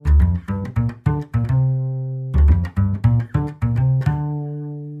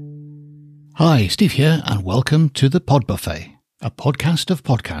Hi, Steve here, and welcome to the Pod Buffet, a podcast of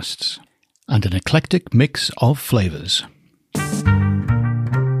podcasts and an eclectic mix of flavours.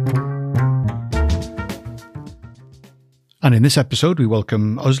 And in this episode, we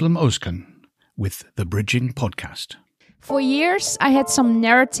welcome Özlem Özkan with the Bridging Podcast. For years, I had some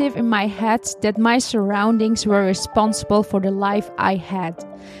narrative in my head that my surroundings were responsible for the life I had.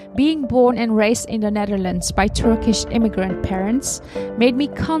 Being born and raised in the Netherlands by Turkish immigrant parents made me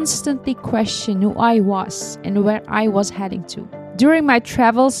constantly question who I was and where I was heading to. During my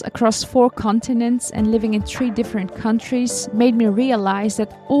travels across 4 continents and living in 3 different countries made me realize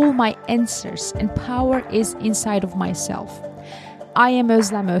that all my answers and power is inside of myself. I am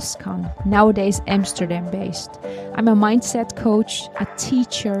Özlem Özkan, nowadays Amsterdam-based. I'm a mindset coach, a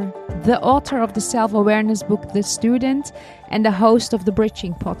teacher, the author of the self-awareness book The Student, and the host of the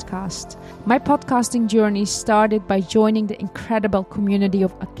Bridging Podcast. My podcasting journey started by joining the incredible community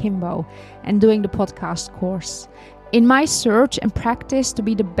of Akimbo and doing the podcast course. In my search and practice to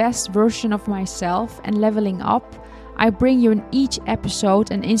be the best version of myself and leveling up, I bring you in each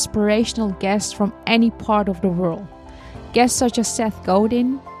episode an inspirational guest from any part of the world. Guests such as Seth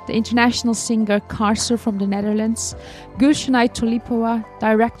Godin, the international singer Karser from the Netherlands, Gulshanay Tulipova,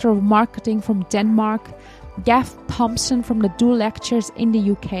 Director of Marketing from Denmark, Gav Thompson from the Dual Lectures in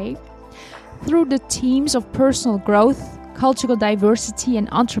the UK. Through the themes of personal growth, cultural diversity and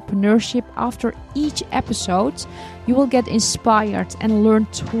entrepreneurship after each episode, you will get inspired and learn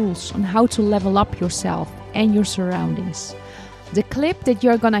tools on how to level up yourself and your surroundings. The clip that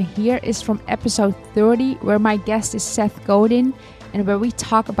you're gonna hear is from episode 30, where my guest is Seth Godin and where we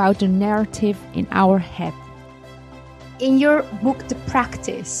talk about the narrative in our head. In your book, The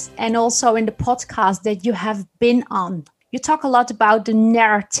Practice, and also in the podcast that you have been on, you talk a lot about the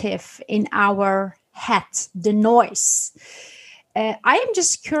narrative in our head, the noise. I am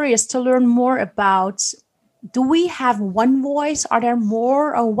just curious to learn more about, do we have one voice? Are there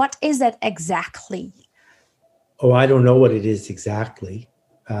more? Or what is that exactly? Oh, I don't know what it is exactly.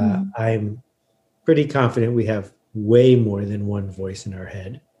 I'm pretty confident we have way more than one voice in our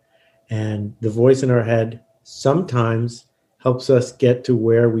head. And the voice in our head sometimes helps us get to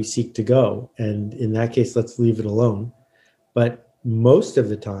where we seek to go. And in that case, let's leave it alone. But most of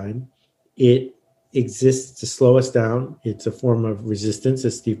the time, it exists to slow us down. It's a form of resistance,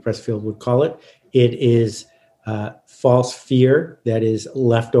 as Steve Pressfield would call it. It is false fear that is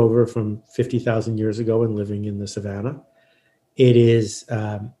left over from 50,000 years ago and living in the savannah. It is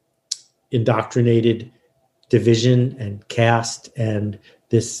indoctrinated division and caste and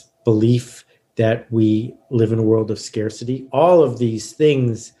this belief that we live in a world of scarcity. All of these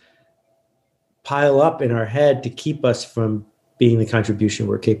things pile up in our head to keep us from being the contribution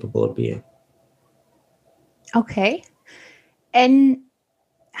we're capable of being. Okay. And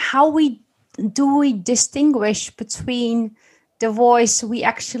how do we distinguish between the voice we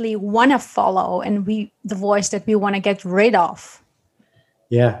actually want to follow and the voice that we want to get rid of?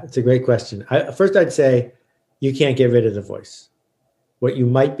 Yeah, it's a great question. First, I'd say you can't get rid of the voice. What you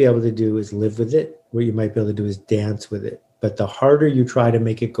might be able to do is live with it. What you might be able to do is dance with it. But the harder you try to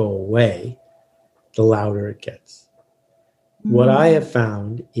make it go away, the louder it gets. What I have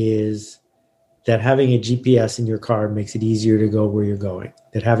found is that having a GPS in your car makes it easier to go where you're going.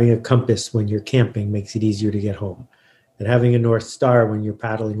 That having a compass when you're camping makes it easier to get home. That having a North Star when you're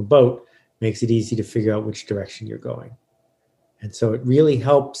paddling a boat makes it easy to figure out which direction you're going. And so it really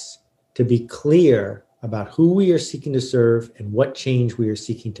helps to be clear about who we are seeking to serve and what change we are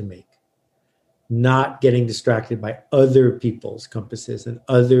seeking to make. Not getting distracted by other people's compasses and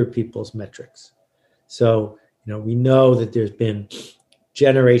other people's metrics. So, we know that there's been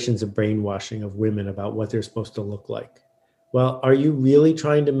generations of brainwashing of women about what they're supposed to look like. Well, are you really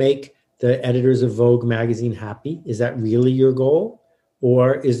trying to make the editors of Vogue magazine happy? Is that really your goal?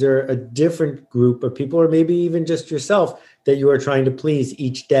 Or is there a different group of people, or maybe even just yourself, that you are trying to please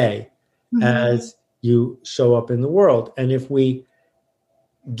each day as you show up in the world? And if we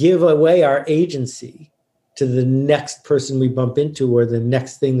give away our agency to the next person we bump into or the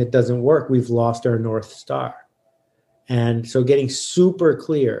next thing that doesn't work, we've lost our North Star. And so getting super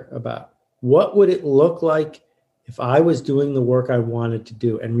clear about what would it look like if I was doing the work I wanted to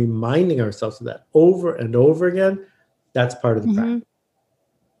do, and reminding ourselves of that over and over again, that's part of the practice.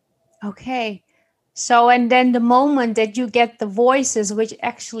 Okay. So, and then the moment that you get the voices which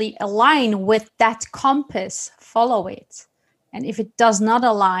actually align with that compass, follow it. And if it does not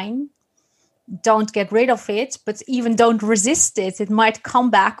align, don't get rid of it, but even don't resist it. It might come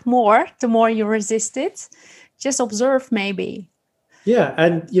back more the more you resist it. Just observe maybe. Yeah.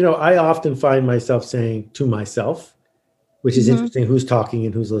 And, I often find myself saying to myself, which is interesting, who's talking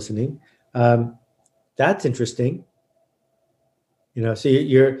and who's listening. That's interesting. So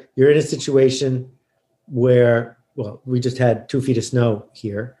you're in a situation where, well, we just had 2 feet of snow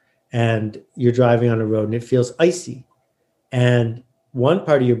here, and you're driving on a road and it feels icy. And one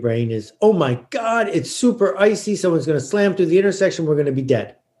part of your brain is, oh my God, it's super icy. Someone's going to slam through the intersection. We're going to be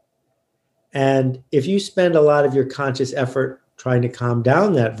dead. And if you spend a lot of your conscious effort trying to calm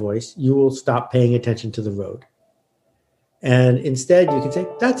down that voice, you will stop paying attention to the road. And instead, you can say,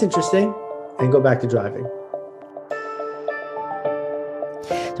 that's interesting, and go back to driving.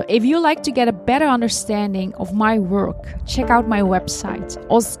 So if you like to get a better understanding of my work, check out my website,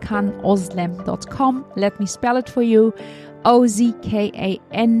 ozkanozlem.com. Let me spell it for you,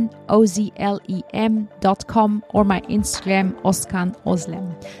 OZKANOZLEM.com, or my Instagram,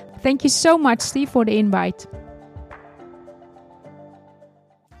 ozkanozlem. Thank you so much, Steve, for the invite.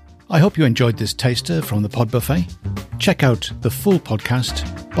 I hope you enjoyed this taster from the Pod Buffet. Check out the full podcast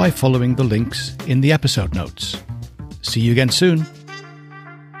by following the links in the episode notes. See you again soon.